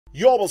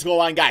Yo, what's going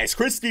on, guys?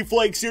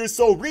 KrispyFlakes here.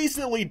 So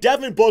recently,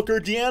 Devin Booker,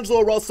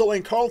 D'Angelo Russell,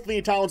 and Karl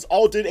Towns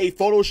all did a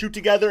photo shoot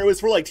together. It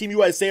was for like Team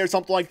USA or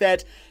something like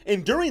that.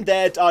 And during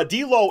that,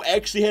 D'Lo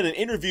actually had an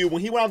interview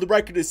when he went on the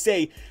record to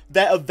say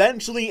that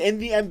eventually in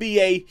the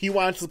NBA, he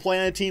wants to play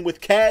on a team with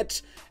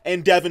Cat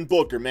and Devin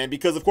Booker, man,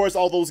 because of course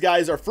all those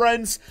guys are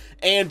friends,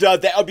 and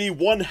that would be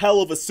one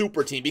hell of a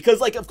super team. Because,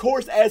 like, of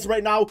course, as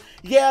right now,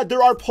 yeah,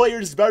 there are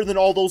players better than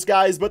all those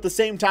guys, but at the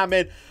same time,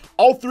 man,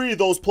 all three of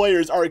those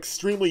players are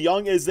extremely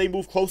young as they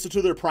move closer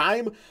to their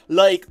prime.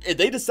 Like, if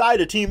they decide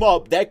to team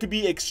up, that could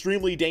be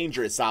extremely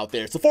dangerous out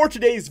there. So for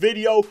today's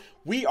video,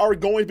 we are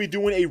going to be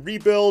doing a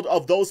rebuild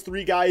of those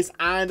three guys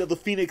on the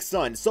Phoenix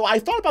Suns. So I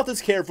thought about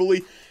this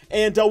carefully,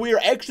 and we are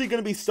actually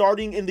going to be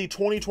starting in the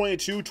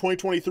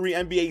 2022-2023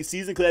 NBA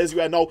season, because as you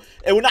guys know,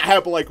 it would not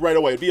happen like right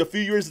away. It'd be a few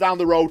years down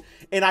the road,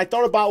 and I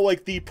thought about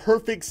like the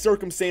perfect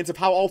circumstance of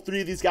how all three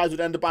of these guys would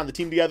end up on the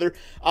team together.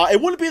 It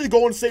wouldn't be the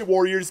Golden State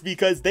Warriors,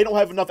 because they don't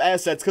have enough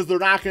assets, because they're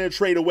not going to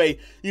trade away,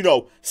 you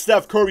know,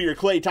 Steph Curry or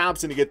Klay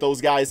Thompson to get those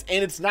guys,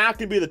 and it's not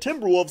going to be the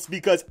Timberwolves,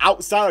 because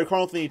outside of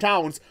Karl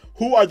Towns,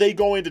 who are they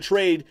going to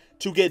trade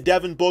to get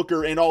Devin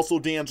Booker and also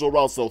D'Angelo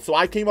Russell? So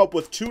I came up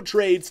with two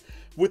trades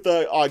with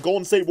the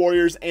Golden State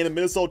Warriors and the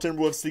Minnesota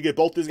Timberwolves to get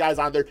both these guys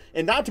on there.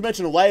 And not to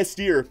mention, last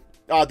year,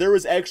 there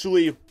was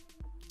actually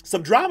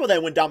some drama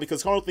that went down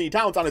because Karl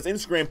Towns on his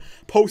Instagram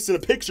posted a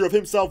picture of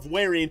himself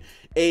wearing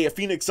a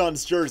Phoenix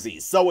Suns jersey.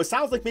 So it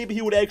sounds like maybe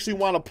he would actually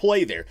want to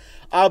play there.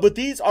 But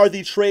these are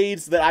the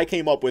trades that I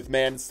came up with,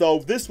 man. So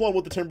this one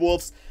with the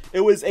Timberwolves, it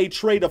was a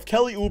trade of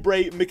Kelly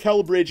Oubre,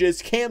 Mikal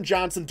Bridges, Cam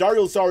Johnson,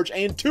 Dario Saric,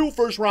 and 2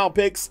 first-round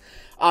picks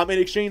in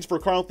exchange for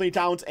Karl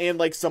Towns and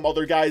like some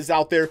other guys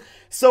out there.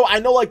 So I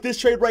know like this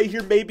trade right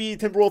here, maybe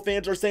Timberwolves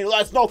fans are saying, well,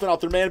 that's nothing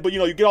out there, man. But you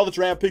know, you get all the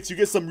draft picks, you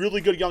get some really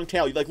good young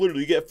talent. Like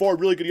literally, you get 4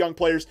 really good young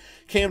players.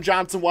 Cam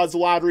Johnson was the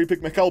lottery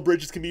pick. Mikal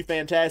Bridges can be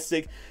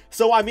fantastic.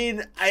 So I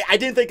mean, I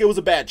didn't think it was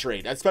a bad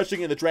trade,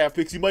 especially in the draft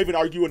picks. You might even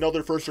argue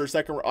another first or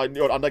second,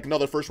 like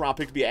another first-round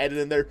pick to be added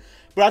in there.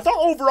 But I thought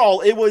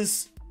overall it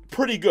was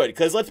pretty good,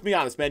 because let's be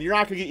honest, man, you're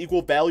not going to get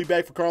equal value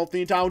back for Karl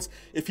Towns.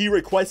 If he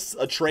requests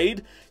a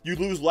trade, you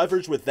lose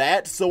leverage with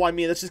that. So, I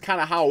mean, that's just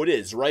kind of how it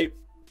is, right?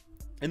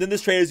 And then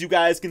this trade, as you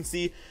guys can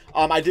see,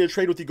 I did a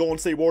trade with the Golden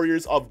State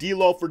Warriors of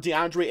D'Lo for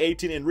DeAndre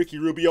Ayton and Ricky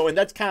Rubio, and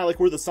that's kind of like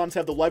where the Suns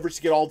have the leverage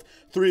to get all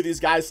three of these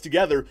guys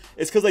together.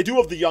 It's because they do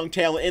have the young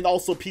talent and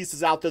also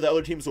pieces out there that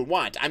other teams would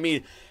want. I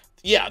mean,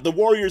 yeah, the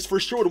Warriors for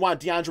sure would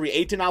want DeAndre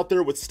Ayton out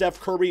there with Steph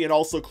Curry and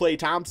also Klay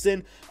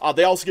Thompson.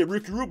 They also get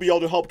Ricky Rubio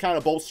to help kind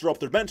of bolster up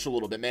their bench a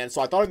little bit, man.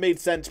 So I thought it made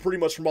sense pretty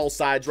much from all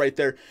sides right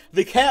there.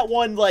 The Cat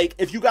one, like,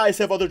 if you guys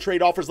have other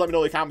trade offers, let me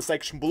know in the comment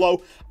section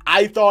below.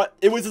 I thought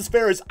it was as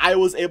fair as I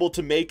was able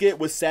to make it,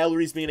 with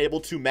salaries being able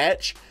to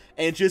match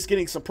and just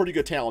getting some pretty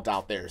good talent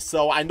out there.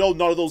 So I know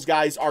none of those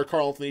guys are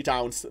Karl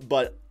Towns,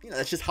 but you know,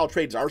 that's just how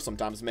trades are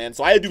sometimes, man.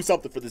 So I had to do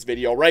something for this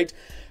video, right?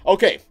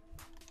 Okay,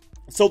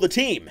 so the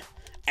team,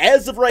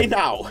 as of right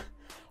now,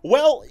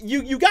 well,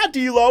 you got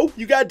D'Lo,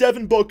 you got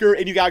Devin Booker,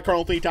 and you got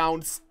Karl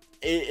Towns,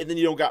 and then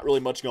you don't got really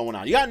much going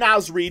on. You got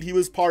Naz Reid, he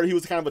was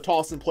kind of a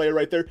toss-in player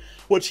right there,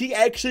 which he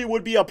actually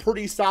would be a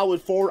pretty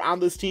solid forward on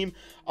this team.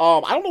 I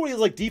don't know what he's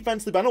like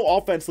defensively, but I know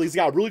offensively he's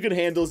got really good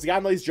handles, he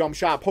got a nice jump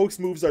shot, post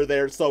moves are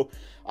there, so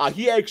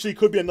he actually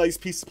could be a nice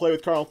piece to play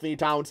with Karl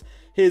Towns.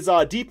 His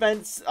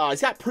defense,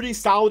 he's got pretty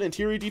solid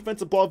interior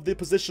defense above the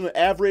positional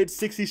average,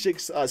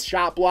 66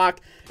 shot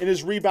block, and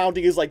his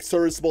rebounding is like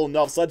serviceable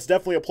enough. So that's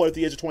definitely a player at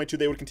the age of 22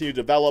 they would continue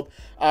to develop.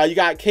 You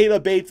got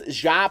Kayla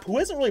Bates-Diop, who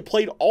hasn't really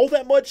played all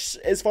that much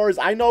as far as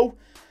I know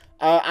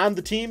on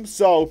the team.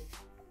 So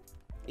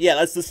yeah,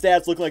 that's the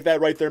stats looking like that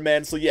right there,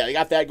 man. So yeah, you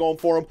got that going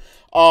for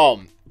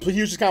him. But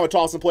he was just kind of a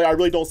toss-in player. I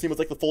really don't see him as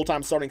like the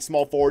full-time starting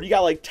small forward. You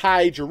got like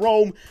Ty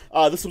Jerome.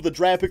 This was the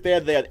draft pick they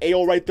had. They had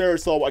Ayo right there,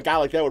 so a guy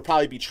like that would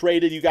probably be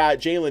traded. You got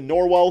Jalen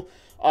Norwell.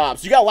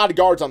 So you got a lot of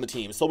guards on the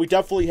team. So we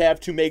definitely have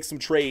to make some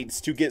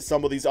trades to get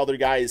some of these other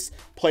guys,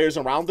 players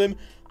around them.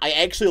 I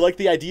actually like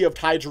the idea of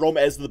Ty Jerome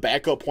as the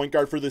backup point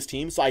guard for this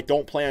team, so I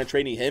don't plan on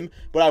trading him.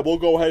 But I will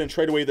go ahead and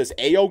trade away this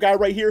Ayo guy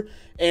right here.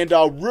 And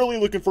really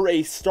looking for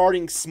a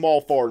starting small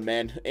forward,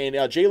 man. And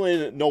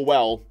Jalen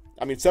Noel,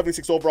 I mean,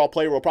 76 overall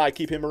player, will probably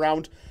keep him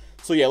around.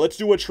 So yeah, let's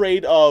do a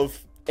trade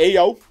of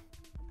Ayo,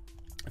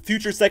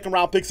 future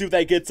second-round pick, see what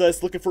that gets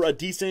us. Looking for a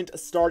decent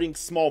starting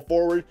small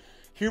forward.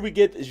 Here we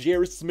get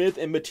J.R. Smith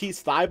and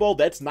Matisse Thybulle.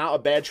 That's not a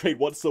bad trade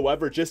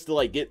whatsoever, just to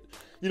like get,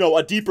 you know,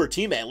 a deeper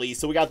team at least.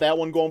 So we got that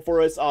one going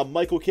for us.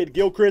 Michael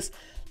Kidd-Gilchrist,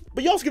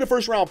 but you also get a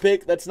first-round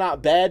pick. That's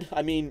not bad.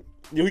 I mean,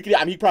 you know, he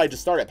could probably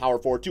just start at power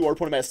forward too, or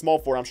put him at small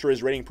forward. I'm sure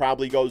his rating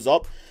probably goes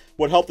up.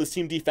 Would help this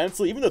team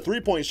defensively. Even the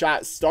three-point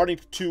shot starting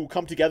to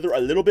come together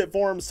a little bit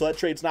for him, so that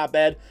trade's not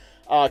bad.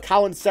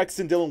 Colin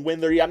Sexton, Dylan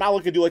Windler. Yeah, I'm not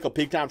looking to do like a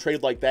big-time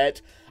trade like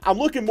that. I'm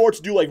looking more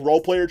to do like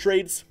role-player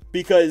trades,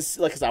 because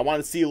I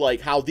want to see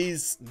like how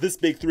this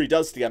big three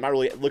does together. I'm not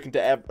really looking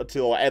to add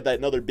that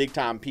another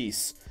big-time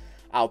piece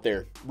out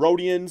there.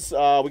 Rhodians,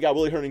 we got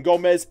Willie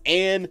Hernan-Gomez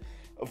and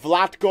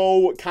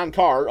Vlatko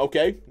Konkar.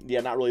 Okay, yeah,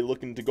 not really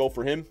looking to go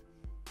for him.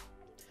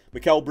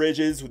 Mikal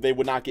Bridges, they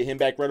would not get him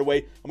back right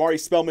away. Amari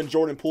Spellman,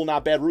 Jordan Poole,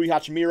 not bad. Rui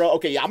Hachimura.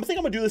 Okay, yeah, I think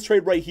I'm going to do this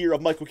trade right here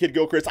of Michael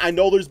Kidd-Gilchrist. I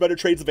know there's better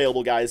trades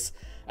available, guys.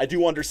 I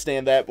do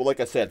understand that, but like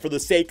I said, for the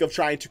sake of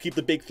trying to keep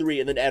the big three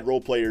and then add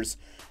role players,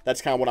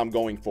 that's kind of what I'm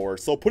going for.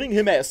 So putting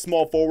him at a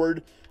small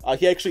forward,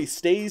 he actually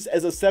stays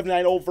as a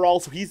 79 overall,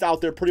 so he's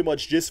out there pretty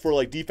much just for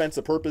like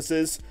defensive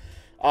purposes,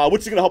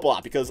 which is going to help a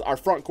lot because our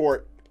front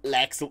court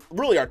lacks,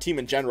 really our team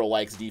in general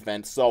lacks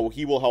defense, so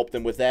he will help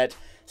them with that.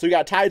 So you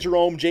got Ty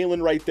Jerome,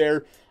 Jalen right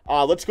there.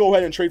 Let's go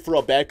ahead and trade for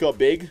a backup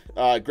big.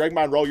 Greg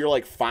Monroe, you're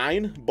like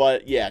fine,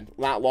 but yeah,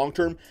 not long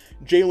term.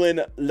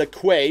 Jalen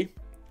LeQuay,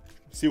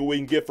 see what we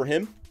can get for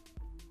him.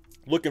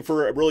 Looking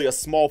for really a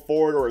small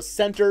forward or a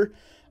center.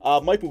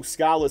 Mike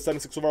Muscala,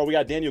 76 overall. We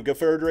got Daniel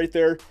Gafford right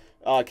there.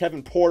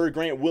 Kevin Porter,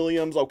 Grant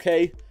Williams,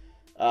 okay.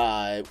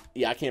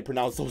 Yeah, I can't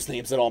pronounce those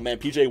names at all, man.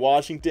 PJ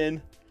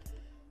Washington.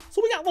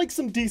 So we got like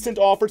some decent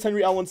offers.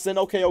 Henry Ellenson,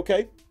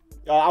 okay.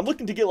 I'm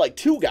looking to get like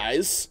 2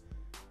 guys.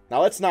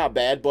 Now that's not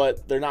bad,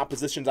 but they're not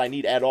positions I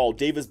need at all.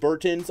 Davis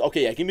Bertans,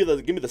 okay, yeah, give me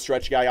the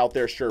stretch guy out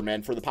there, sure,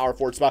 man, for the power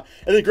forward spot.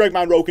 And then Greg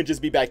Monroe can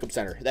just be backup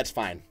center. That's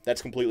fine.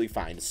 That's completely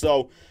fine.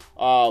 So,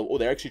 oh,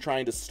 they're actually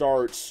trying to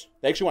start.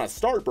 They actually want to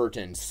start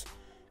Bertans.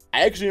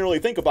 I actually didn't really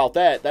think about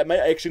that. That might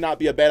actually not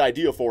be a bad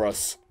idea for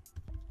us.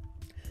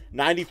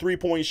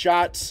 93-point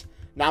shots,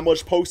 not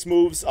much post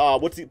moves.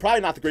 Probably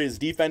not the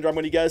greatest defender, I'm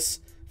going to guess.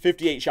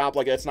 58 shot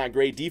block, that's not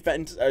great.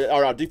 Defense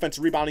or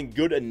defensive rebounding,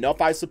 good enough,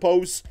 I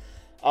suppose.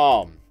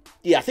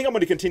 Yeah, I think I'm going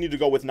to continue to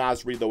go with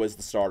Naz Reid, though, as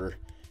the starter.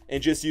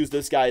 And just use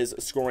this guy's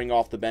scoring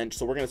off the bench.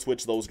 So we're going to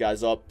switch those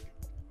guys up.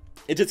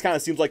 It just kind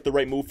of seems like the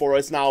right move for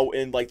us. Now,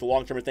 in like the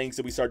long-term of things,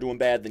 if we start doing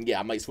bad, then yeah,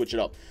 I might switch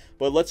it up.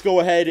 But let's go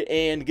ahead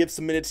and give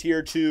some minutes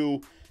here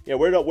to... Yeah,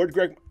 where'd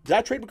Greg... Did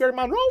I trade with Greg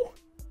Monroe?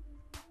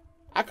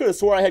 I could have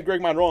swore I had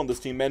Greg Monroe on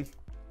this team, man.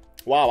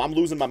 Wow, I'm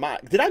losing my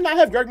mind. Did I not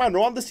have Greg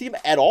Monroe on this team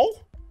at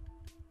all?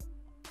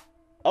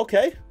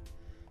 Okay.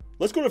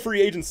 Let's go to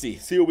free agency.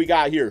 See what we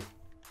got here.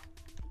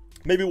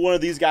 Maybe one of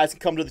these guys can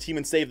come to the team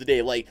and save the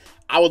day. Like,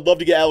 I would love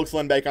to get Alex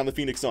Len back on the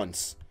Phoenix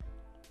Suns.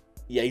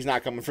 Yeah, he's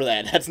not coming for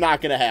that. That's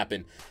not going to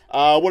happen.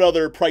 What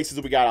other prices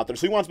have we got out there?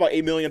 So he wants about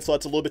 $8 million, so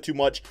that's a little bit too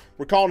much.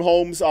 We're calling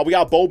Holmes. We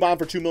got Boban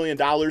for $2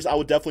 million. I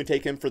would definitely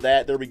take him for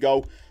that. There we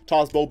go.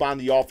 Toss Boban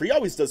the offer. He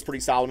always does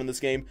pretty solid in this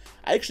game.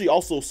 I actually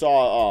also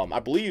saw, I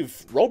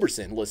believe,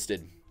 Roberson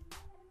listed,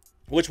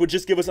 which would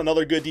just give us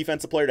another good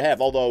defensive player to have.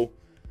 Although,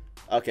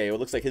 okay, it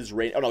looks like his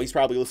rate. Oh, no, he's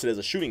probably listed as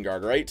a shooting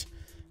guard, right?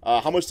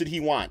 How much did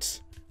he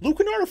want? Luke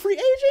Kennard, a free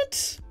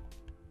agent?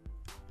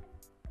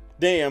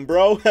 Damn,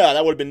 bro.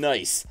 That would have been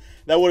nice.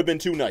 That would have been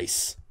too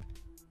nice.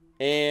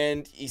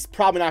 And he's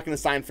probably not going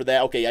to sign for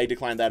that. Okay, I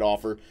declined that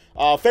offer.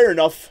 Fair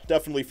enough.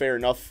 Definitely fair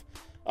enough.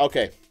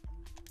 Okay.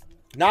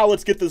 Now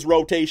let's get this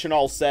rotation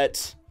all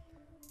set.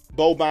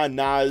 Boban,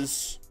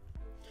 Naz.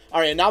 All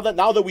right, now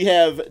that we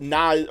have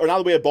Naz, or now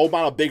that we have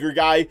Boban, a bigger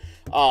guy,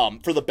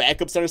 for the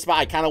backup center spot,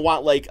 I kind of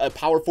want like a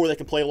power forward that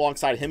can play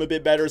alongside him a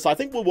bit better. So I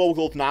think we'll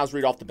go with Naz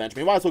Reid off the bench.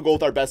 We might as well go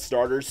with our best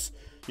starters.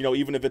 You know,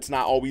 even if it's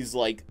not always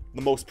like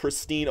the most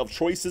pristine of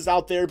choices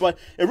out there, but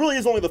it really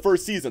is only the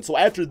first season. So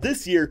after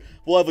this year,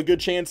 we'll have a good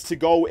chance to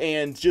go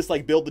and just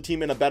like build the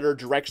team in a better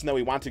direction that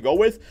we want to go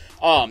with.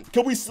 Cause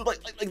we still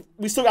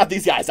we still got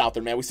these guys out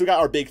there, man. We still got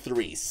our big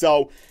three.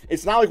 So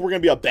it's not like we're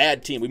gonna be a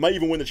bad team. We might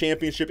even win the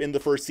championship in the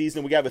first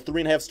season. We have a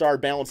 3.5-star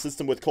balanced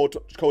system with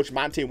Coach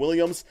Monte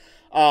Williams.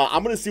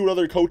 I'm gonna see what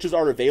other coaches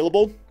are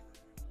available.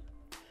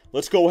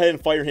 Let's go ahead and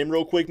fire him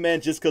real quick,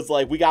 man, just because,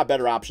 like, we got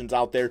better options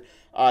out there.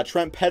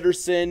 Trent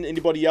Pedersen,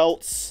 anybody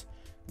else?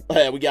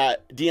 We got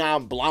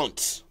Dion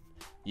Blount.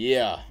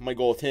 Yeah, I might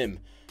go with him.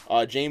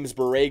 James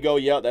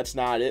Borrego. Yeah, that's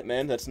not it,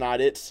 man. That's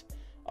not it.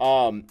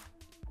 What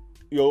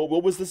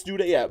was this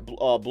dude? Yeah,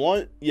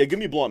 Blount. Yeah, give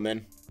me Blount,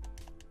 man.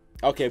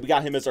 Okay, we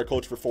got him as our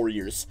coach for 4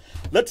 years.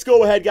 Let's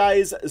go ahead,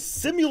 guys.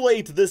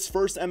 Simulate this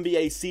first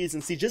NBA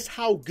season. See just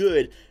how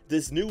good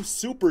this new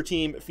super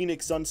team,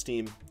 Phoenix Suns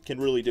team, can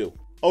really do.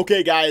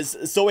 Okay, guys,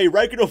 so a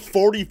record of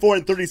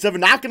 44-37,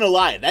 not gonna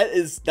lie,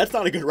 that's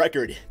not a good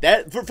record.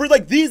 That for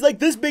like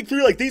this big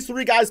three, like these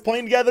three guys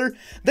playing together,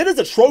 that is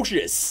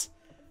atrocious.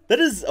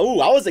 That is, oh,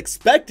 I was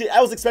expecting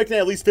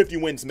at least 50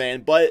 wins,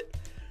 man, but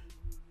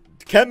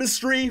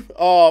chemistry,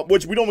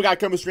 which we don't got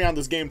chemistry on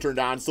this game turned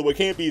on, so it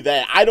can't be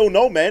that. I don't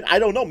know, man. I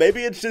don't know.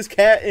 Maybe it's just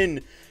Cat and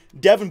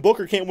Devin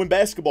Booker can't win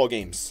basketball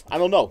games. I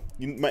don't know.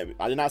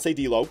 I did not say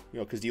D'Lo,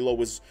 because D'Lo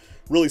was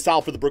really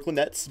solid for the Brooklyn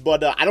Nets,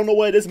 but I don't know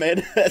what it is,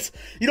 man.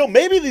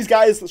 Maybe these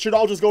guys should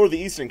all just go to the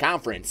Eastern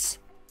Conference.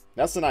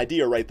 That's an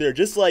idea right there.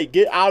 Just like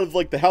get out of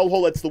like the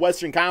hellhole that's the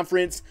Western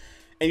Conference,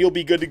 and you'll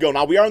be good to go.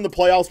 Now we are in the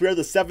playoffs. We are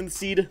the 7th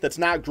seed. That's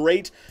not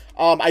great.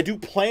 I do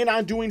plan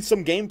on doing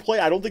some gameplay.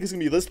 I don't think it's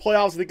gonna be this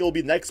playoffs. I think it'll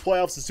be next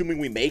playoffs, assuming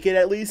we make it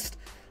at least.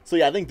 So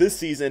yeah, I think this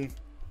season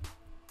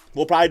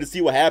we'll probably just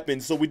see what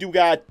happens. So we do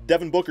got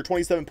Devin Booker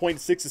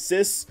 27.6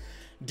 assists.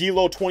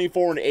 D'Lo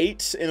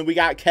 24-8, and we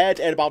got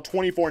Cat at about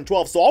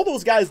 24-12. So all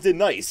those guys did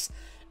nice.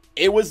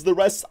 It was the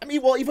rest. I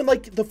mean, well, even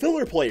like the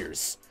filler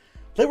players,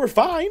 they were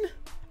fine.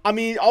 I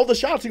mean, all the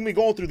shots are gonna be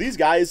going through these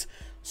guys.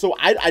 So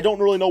I don't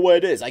really know what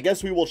it is. I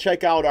guess we will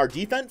check out our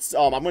defense.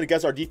 I'm going to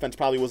guess our defense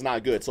probably was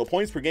not good. So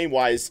points per game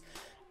wise,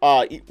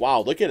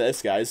 wow, look at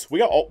this, guys. We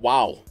got, oh,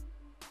 wow.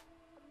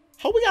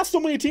 How we got so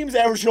many teams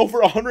averaging over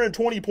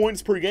 120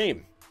 points per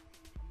game?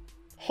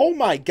 Oh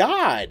my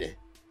God.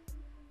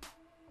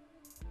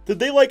 Did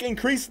they like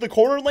increase the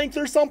quarter length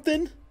or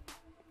something?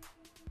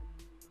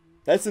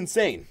 That's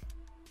insane.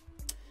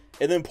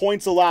 And then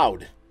points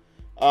allowed.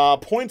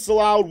 Points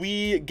allowed,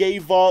 we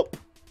gave up.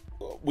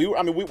 We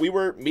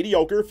were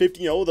mediocre,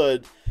 50, you know,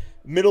 the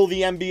middle of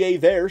the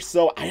NBA there.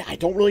 So I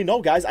don't really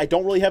know, guys. I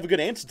don't really have a good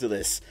answer to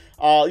this.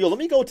 Let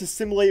me go to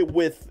simulate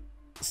with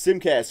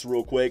Simcast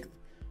real quick.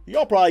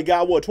 Y'all probably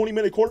got, what,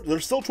 20-minute quarters?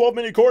 There's still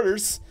 12-minute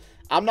quarters.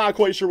 I'm not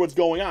quite sure what's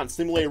going on.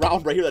 Simulate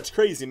round right here. That's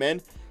crazy,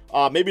 man.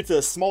 Maybe it's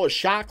a smaller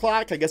shot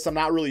clock. I guess I'm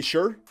not really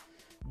sure.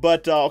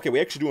 But, okay,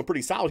 we're actually doing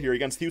pretty solid here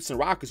against Houston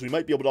Rockets. We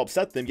might be able to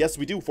upset them. Yes,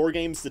 we do.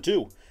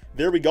 4-2.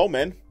 There we go,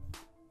 man.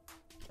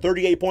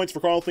 38 points for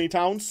Karl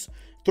Towns.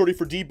 30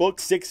 for D-Book.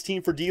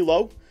 16 for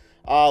D-Lo.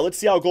 Let's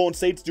see how Golden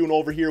State's doing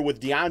over here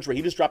with DeAndre.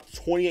 He just dropped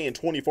 28 and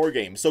 24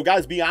 games. So,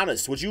 guys, be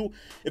honest. Would you,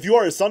 if you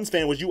are a Suns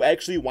fan, would you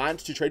actually want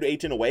to trade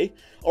Ayton away?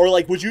 Or,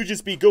 like, would you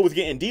just be good with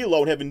getting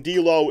D-Lo and having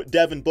D-Lo,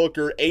 Devin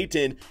Booker,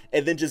 Ayton,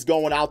 and then just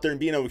going out there and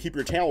being able to keep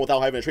your talent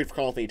without having to trade for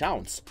Karl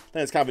Towns? I think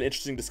that's kind of an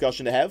interesting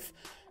discussion to have.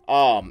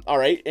 All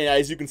right, and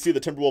as you can see,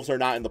 the Timberwolves are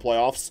not in the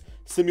playoffs.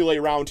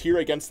 Simulate round here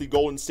against the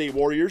Golden State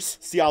Warriors.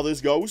 See how this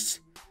goes.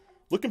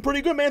 Looking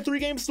pretty good, man.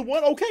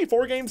 3-1. Okay,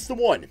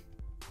 4-1.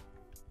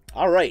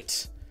 All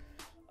right.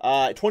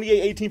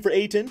 28-18 for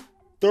Ayton.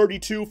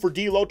 32 for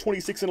D'Lo.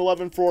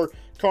 26-11 for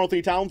Karl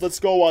Towns. Let's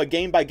go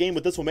game by game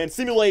with this one, man.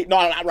 Simulate. No,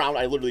 not round.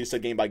 I literally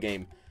said game by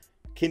game.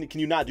 Can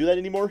you not do that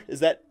anymore?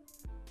 Is that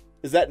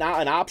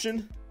not an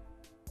option?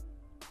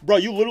 Bro,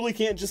 you literally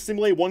can't just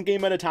simulate one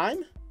game at a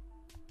time?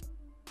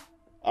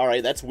 All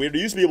right, that's weird.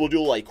 You used to be able to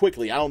do it, like,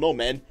 quickly. I don't know,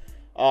 man.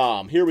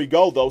 Here we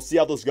go, though. See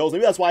how this goes.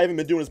 Maybe that's why I haven't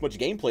been doing as much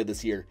gameplay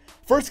this year.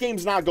 First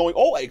game's not going...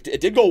 Oh,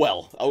 it did go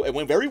well. Oh, it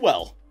went very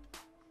well.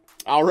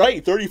 All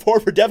right, 34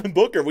 for Devin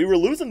Booker. We were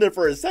losing there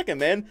for a second,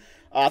 man.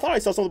 I thought I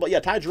saw something about... Yeah,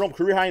 Ty Jerome,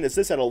 career high in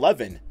assists at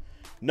 11.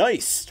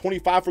 Nice.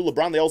 25 for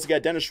LeBron. They also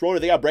got Dennis Schroeder.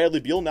 They got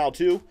Bradley Beal now,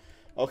 too.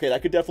 Okay,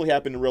 that could definitely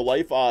happen in real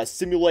life.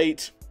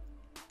 Simulate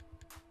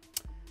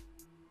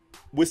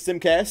with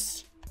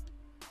Simcast.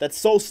 That's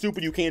so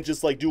stupid you can't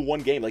just, like, do one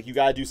game. Like, you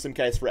gotta do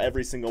Simcast for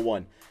every single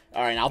one.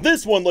 All right, now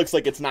this one looks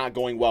like it's not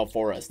going well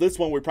for us. This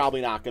one we're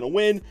probably not going to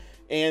win.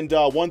 And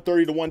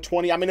 130 to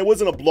 120. I mean, it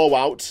wasn't a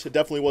blowout. It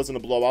definitely wasn't a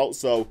blowout,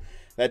 so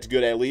that's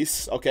good at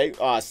least. Okay,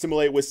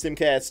 simulate with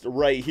Simcast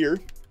right here.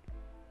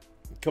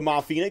 Come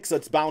on, Phoenix.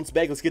 Let's bounce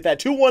back. Let's get that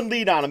 2-1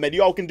 lead on them, and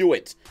y'all can do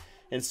it.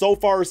 And so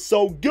far,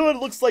 so good.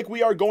 Looks like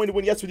we are going to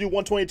win. Yes, we do.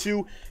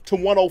 122 to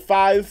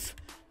 105.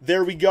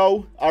 There we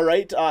go. All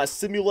right,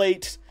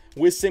 simulate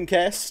with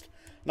Simcast.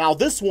 Now,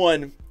 this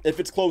one, if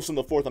it's close in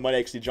the fourth, I might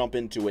actually jump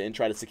into it and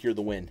try to secure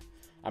the win.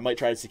 I might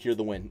try to secure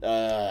the win.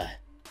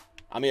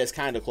 I mean, it's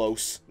kind of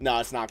close. No,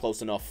 it's not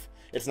close enough.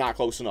 It's not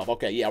close enough.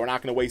 Okay, yeah, we're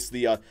not going to waste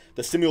the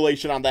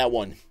simulation on that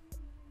one.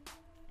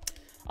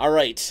 All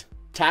right,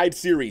 tied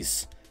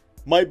series.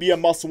 Might be a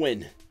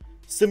must-win.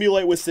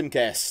 Simulate with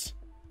Simcast.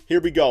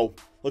 Here we go.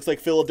 Looks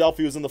like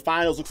Philadelphia was in the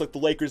finals. Looks like the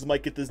Lakers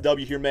might get this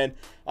W here, man.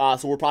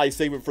 So we're probably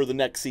saving it for the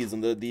next season,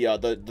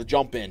 the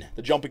jump-in.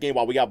 The jump-in game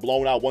while we got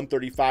blown out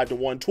 135 to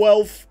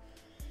 112.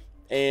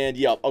 And,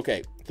 yep,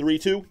 okay.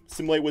 3-2.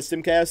 Simulate with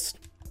Simcast.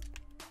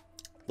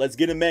 Let's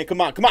get him, man. Come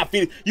on,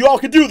 Phoenix. You all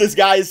can do this,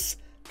 guys.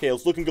 Okay,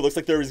 it's looking good. Looks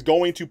like there is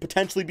going to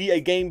potentially be a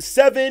Game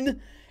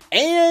 7.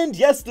 And,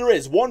 yes, there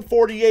is.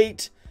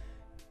 148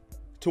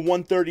 to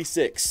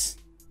 136.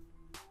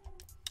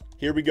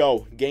 Here we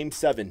go. Game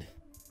 7.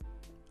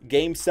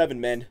 Game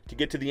 7, man, to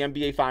get to the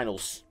NBA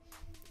Finals.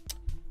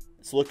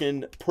 It's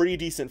looking pretty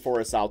decent for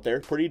us out there.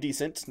 Pretty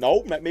decent.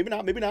 No, maybe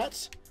not. Maybe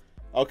not.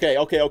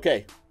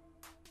 Okay.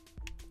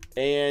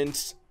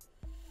 And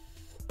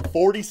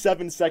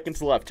 47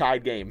 seconds left.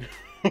 Tied game.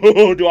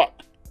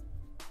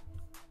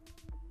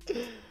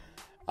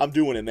 I'm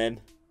doing it, man.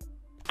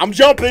 I'm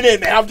jumping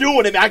in, man. I'm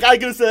doing it, man. I gotta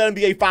get us to the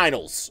NBA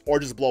Finals. Or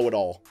just blow it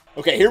all.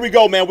 Okay, here we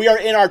go, man. We are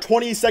in our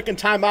 20-second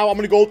timeout. I'm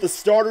gonna go with the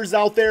starters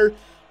out there.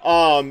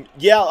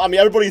 Yeah, I mean,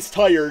 everybody's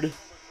tired,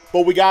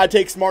 but we gotta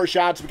take smart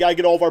shots. We gotta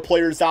get all of our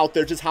players out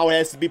there, just how it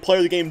has to be. Player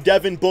of the game,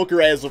 Devin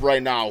Booker, as of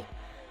right now.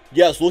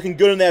 Yes, looking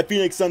good in that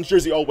Phoenix Suns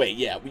jersey. Oh, wait,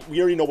 yeah, we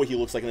already know what he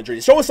looks like in the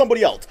jersey. Show us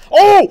somebody else.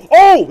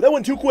 Oh, that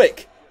went too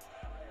quick.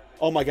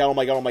 Oh my god.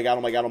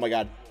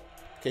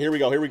 Okay, here we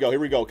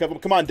go.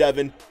 Come on,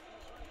 Devin.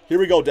 Here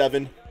we go,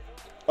 Devin.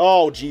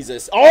 Oh,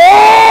 Jesus.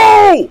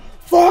 Oh!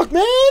 Fuck,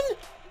 man!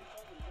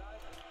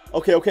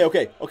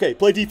 Okay.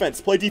 Play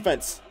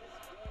defense.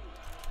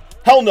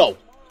 Hell no.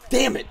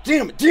 Damn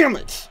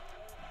it.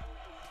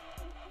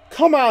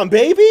 Come on,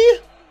 baby.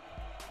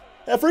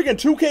 That freaking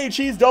 2K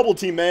cheese double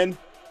team, man.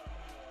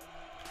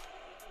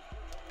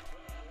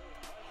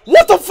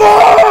 What the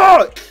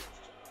fuck?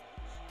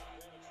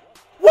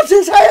 What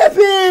just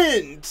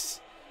happened?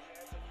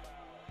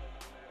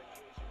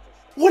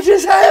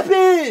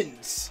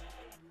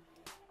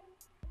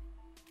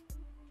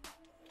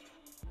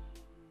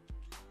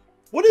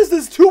 What is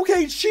this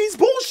 2K cheese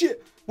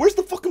bullshit? Where's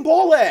the fucking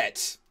ball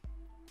at?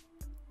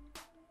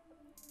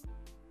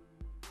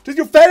 Does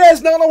your fat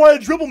ass not know how to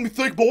dribble me,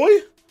 thick boy?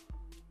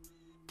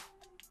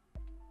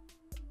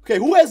 Okay,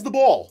 who has the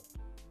ball?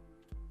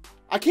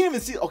 I can't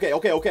even see.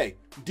 Okay.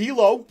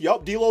 D-Lo.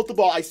 Yup, D-Lo with the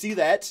ball. I see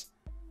that.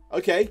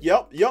 Okay,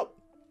 yup.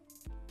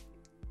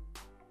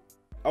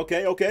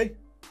 Okay.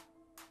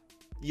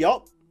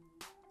 Yup.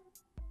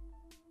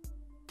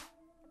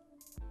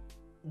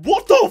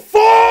 What the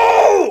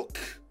fuck?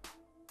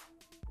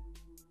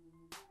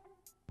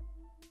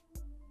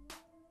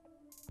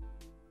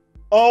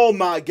 Oh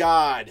my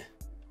god.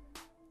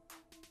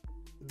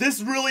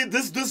 This really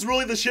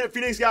the shit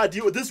Phoenix gotta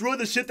deal with. This really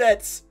the shit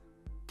that's...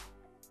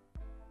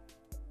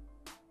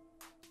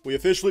 We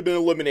officially been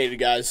eliminated,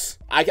 guys.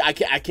 I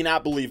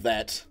cannot believe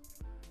that.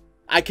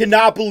 I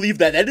cannot believe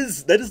that. That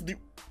is the...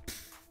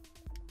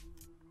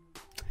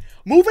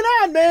 Moving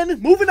on, man.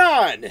 Moving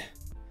on.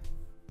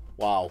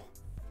 Wow.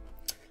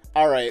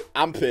 Alright,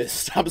 I'm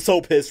pissed. I'm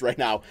so pissed right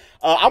now.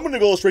 I'm going to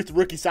go straight to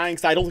rookie signing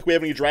because I don't think we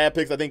have any draft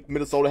picks. I think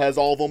Minnesota has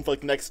all of them for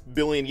like the next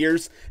billion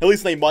years. At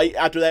least they might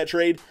after that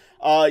trade.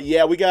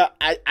 Yeah, we got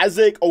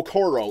Isaac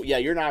Okoro. Yeah,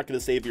 you're not going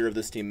to savior of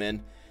this team,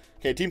 man.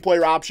 Okay, team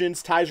player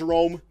options. Ty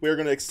Jerome, we're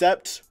going to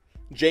accept.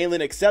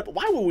 Jalen, accept.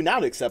 Why would we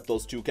not accept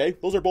those two, okay?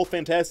 Those are both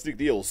fantastic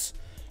deals.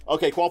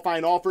 Okay,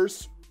 qualifying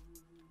offers.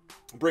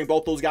 Bring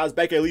both those guys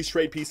back, at least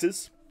trade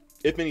pieces,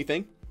 if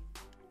anything.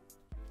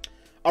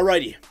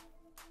 Alrighty.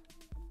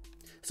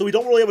 So we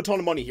don't really have a ton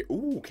of money here.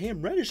 Ooh,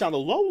 Cam Reddish on the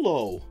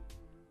low.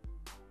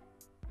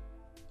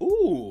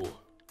 Ooh.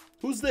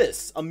 Who's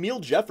this? Emil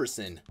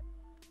Jefferson.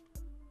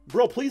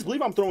 Bro, please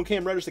believe I'm throwing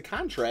Cam Reddish a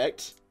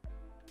contract.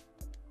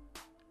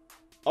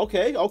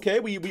 Okay.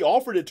 We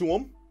offered it to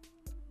him.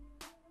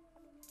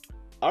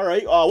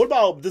 Alright, what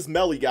about this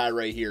Melly guy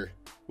right here?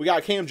 We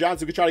got Cam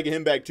Johnson. We could try to get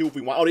him back too if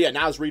we want. Oh, yeah,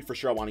 Nas Reed for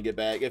sure I want to get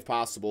back, if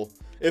possible.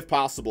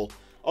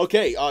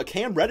 Okay,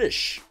 Cam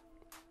Reddish.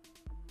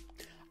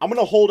 I'm going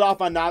to hold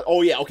off on Nas.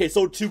 Oh, yeah, okay,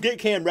 so to get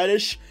Cam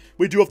Reddish,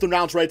 we do have to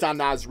announce rights on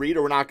Nas Reed,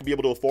 or we're not going to be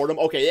able to afford him.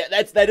 Okay,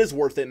 yeah, that is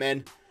worth it,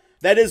 man.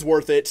 That is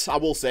worth it, I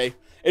will say.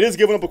 It is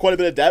giving up quite a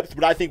bit of depth,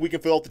 but I think we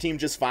can fill out the team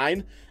just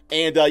fine.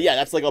 And, yeah,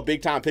 that's like a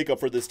big-time pickup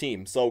for this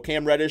team. So,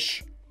 Cam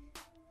Reddish,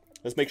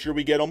 let's make sure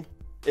we get him.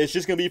 It's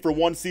just going to be for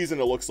one season,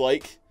 it looks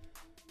like.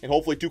 And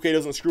hopefully 2K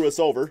doesn't screw us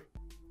over.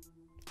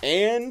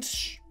 And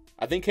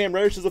I think Cam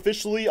Reddish is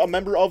officially a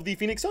member of the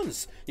Phoenix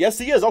Suns. Yes,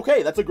 he is.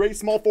 Okay, that's a great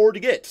small forward to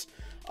get.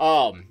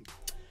 Alrighty.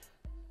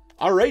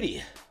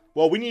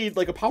 Well, we need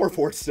like a power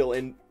forward still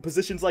in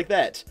positions like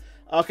that.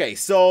 Okay,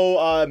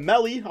 so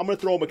Melly, I'm going to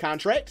throw him a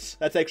contract.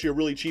 That's actually a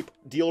really cheap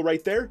deal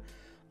right there.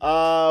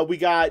 We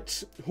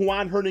got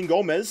Juan Hernan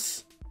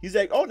Gomez. He's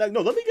like, oh, no,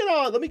 let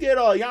me get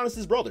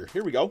Giannis's brother.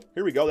 Here we go.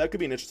 That could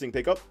be an interesting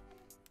pickup.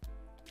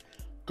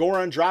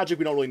 Goran Dragic,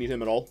 we don't really need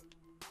him at all.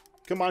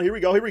 Come on, here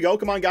we go.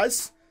 Come on,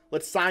 guys.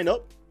 Let's sign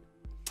up.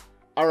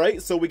 All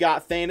right, so we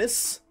got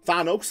Thanos,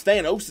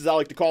 as I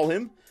like to call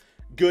him.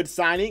 Good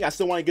signing. I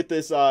still want to get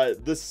this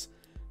this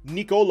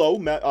Nicolo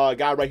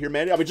guy right here,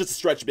 man. I mean, just a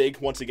stretch big,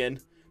 once again.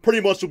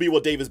 Pretty much will be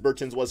what Davis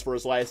Bertans was for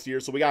us last year.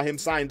 So we got him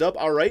signed up.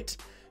 All right.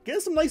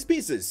 Getting some nice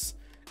pieces.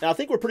 Now, I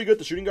think we're pretty good at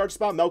the shooting guard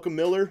spot. Malcolm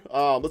Miller.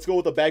 Let's go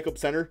with a backup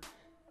center.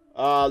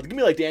 Give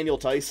me like Daniel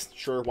Tice.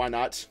 Sure, why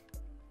not?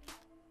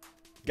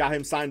 Got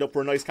him signed up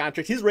for a nice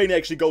contract. His rating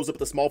actually goes up at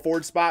the small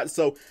forward spot.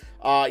 So,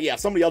 yeah,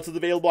 if somebody else is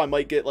available, I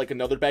might get like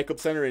another backup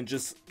center and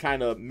just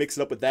kind of mix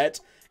it up with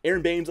that.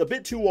 Aaron Baines, a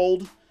bit too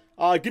old.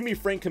 Give me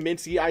Frank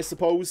Kaminsky, I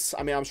suppose.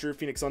 I mean, I'm sure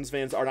Phoenix Suns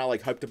fans are not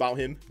like hyped about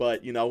him,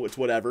 but you know, it's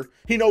whatever.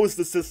 He knows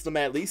the system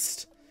at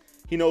least.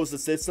 He knows the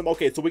system.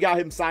 Okay, so we got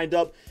him signed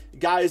up.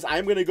 Guys,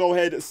 I'm going to go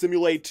ahead and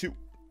simulate two.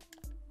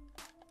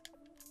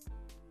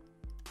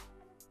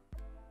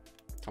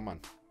 Come on.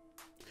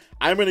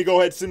 I'm going to go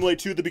ahead and simulate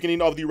to the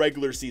beginning of the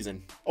regular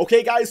season.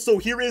 Okay, guys, so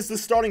here is the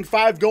starting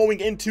five going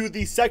into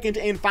the second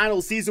and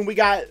final season. We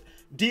got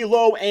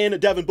D'Lo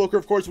and Devin Booker.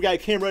 Of course, we got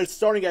Cam Reddish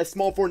starting at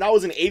small forward. That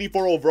was an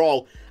 84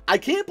 overall. I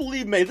can't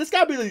believe, man, this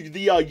got to be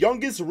the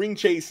youngest ring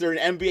chaser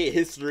in NBA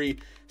history,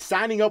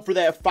 signing up for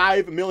that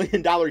 $5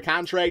 million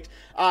contract.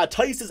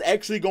 Tice is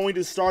actually going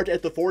to start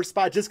at the 4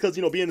 spot just because,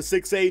 you know, being a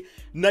 6'8",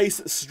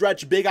 nice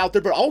stretch big out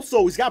there. But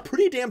also, he's got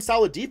pretty damn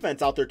solid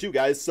defense out there too,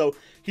 guys. So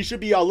he should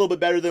be a little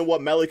bit better than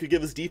what Melly could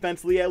give us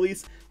defensively, at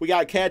least. We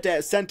got Cat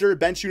at center,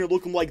 bench unit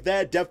looking like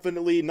that.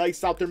 Definitely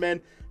nice out there,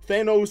 man.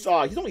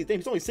 Thanos, he's only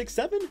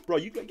 6'7". Bro,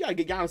 you gotta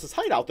get Giannis'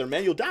 height out there,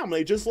 man. You'll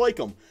dominate just like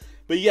him.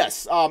 But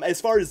yes, as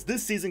far as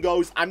this season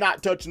goes, I'm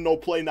not touching no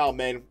play now,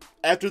 man.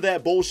 After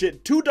that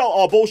bullshit, two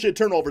bullshit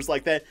turnovers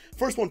like that.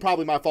 First one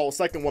probably my fault.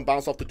 Second one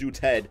bounced off the dude's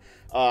head.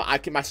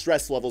 My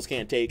stress levels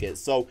can't take it.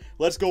 So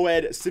let's go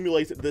ahead and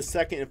simulate the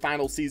second and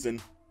final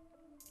season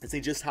and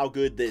see just how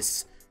good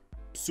this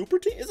super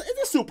team is.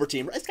 It's a super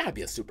team. It's gotta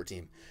be a super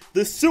team.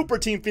 The super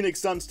team Phoenix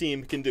Suns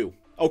team can do.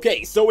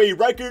 Okay, so a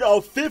record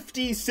of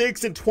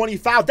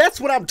 56-25. That's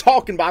what I'm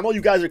talking about. I know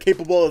you guys are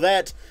capable of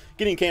that.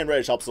 Getting Cam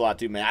Reddish helps a lot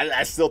too, man.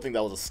 I still think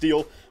that was a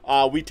steal.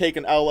 We take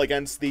an L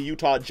against the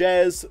Utah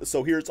Jazz.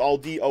 So here's all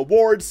the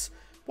awards.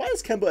 Why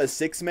is Kemba a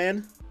 6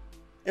 man?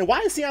 And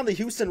why is he on the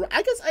Houston?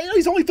 I guess I know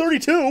he's only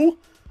 32.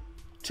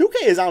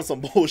 2K is on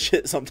some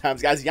bullshit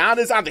sometimes, guys.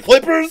 Giannis on the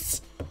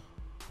Clippers.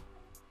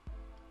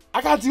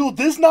 I gotta deal with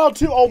this now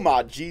too. Oh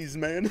my jeez,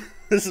 man.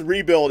 This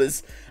rebuild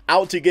is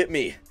out to get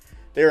me.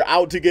 They're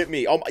out to get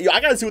me. Oh my,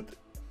 I gotta see what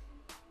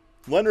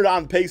Leonard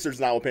on Pacers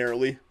now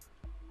apparently.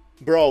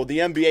 Bro, the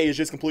NBA is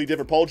just completely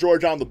different. Paul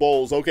George on the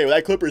Bulls. Okay, well,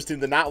 that Clippers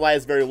team did not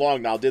last very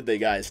long now, did they,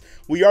 guys?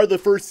 We are the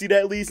first seed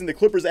at least, and the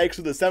Clippers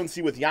actually the 7th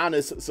seed with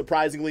Giannis,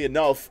 surprisingly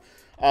enough.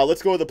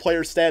 Let's go with the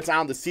player stats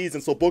on the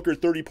season. So Booker,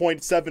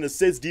 30.7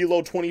 assists.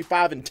 D'Lo,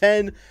 25 and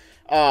 10.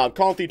 Karl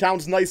Anthony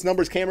Towns, nice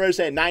numbers. Cam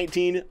Reddish at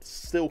 19.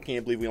 Still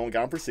can't believe we only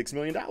got him for $6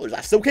 million. I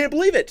still can't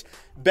believe it.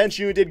 Bench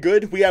unit did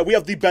good. We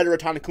have the better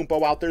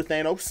Antetokounmpo out there,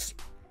 Thanos.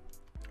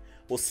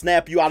 We'll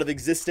snap you out of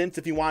existence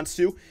if he wants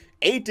to.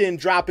 Ayton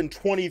dropping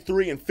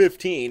 23 and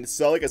 15.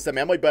 So, like I said,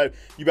 man,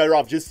 you better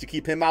off just to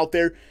keep him out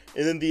there.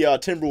 And then the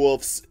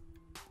Timberwolves,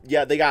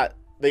 yeah, they got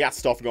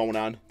stuff going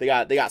on. They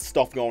got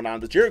stuff going on.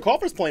 The Jared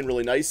Culver's playing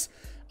really nice,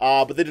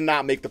 but they did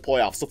not make the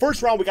playoffs. So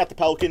first round, we got the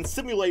Pelicans.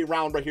 Simulate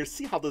round right here.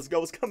 See how this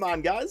goes. Come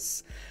on,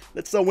 guys.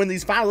 Let's win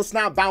these finals. Let's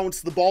not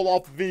bounce the ball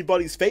off of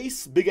anybody's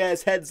face. Big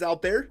ass heads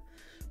out there,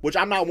 which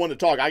I'm not one to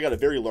talk. I got a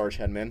very large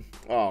head, man.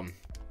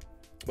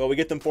 Well, we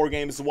get them 4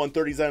 games.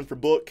 137 for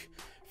Book.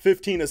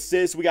 15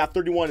 assists. We got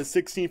 31 and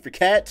 16 for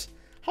Cat.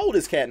 How old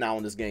is Cat now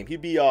in this game? He'd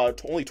be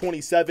only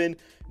 27.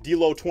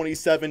 D'Lo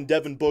 27.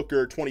 Devin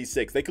Booker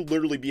 26. They could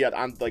literally be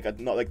on like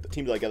the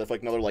team together for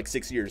like another like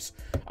 6 years.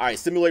 All right,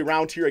 simulate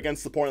round here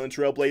against the Portland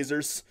Trail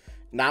Blazers.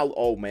 Now,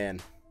 oh man.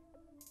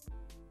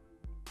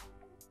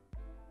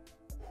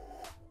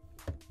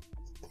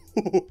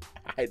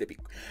 I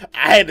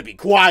had to be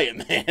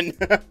quiet, man.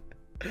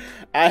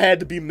 I had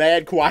to be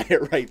mad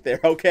quiet right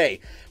there. Okay,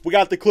 we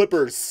got the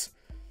Clippers.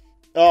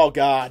 Oh,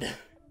 God.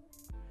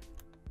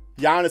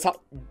 Giannis,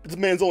 this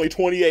man's only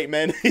 28,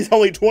 man. He's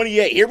only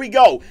 28. Here we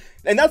go.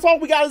 And that's all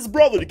we got as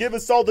brother to give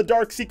us all the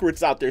dark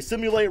secrets out there.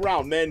 Simulate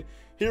round, man.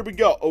 Here we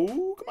go. Oh,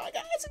 come on,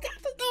 guys. We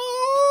got the...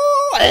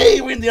 Oh,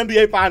 hey, we're in the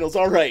NBA Finals.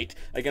 All right.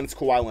 Against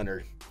Kawhi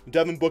Leonard.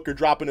 Devin Booker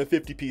dropping a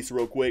 50-piece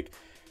real quick.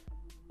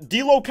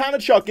 D'Lo kind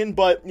of chucking,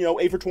 but, you know,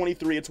 8 for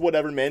 23. It's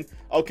whatever, man.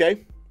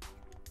 Okay.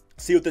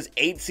 See what this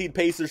 8-seed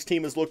Pacers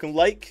team is looking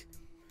like.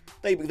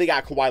 They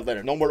got Kawhi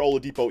Leonard. No more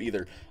Oladipo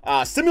either.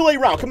 Simulate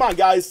round. Come on,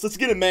 guys. Let's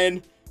get it,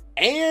 man.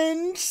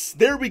 And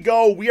there we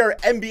go. We are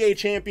NBA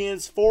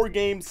champions. 4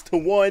 games to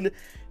 1.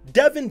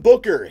 Devin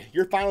Booker,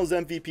 your finals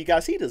MVP,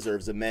 guys. He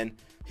deserves it, man.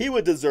 He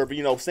would deserve it.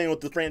 You know, staying with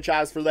the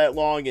franchise for that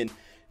long and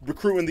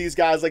recruiting these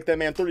guys like that,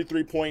 man.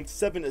 33 points,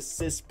 7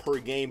 assists per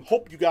game.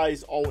 Hope you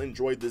guys all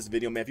enjoyed this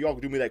video, man. If you all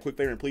could do me that quick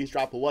favor and please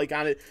drop a like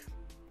on it,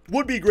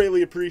 would be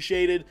greatly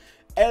appreciated.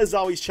 As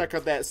always, check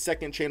out that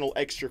second channel,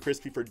 Extra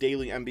Crispy, for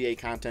daily NBA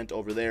content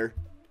over there.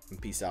 And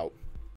peace out.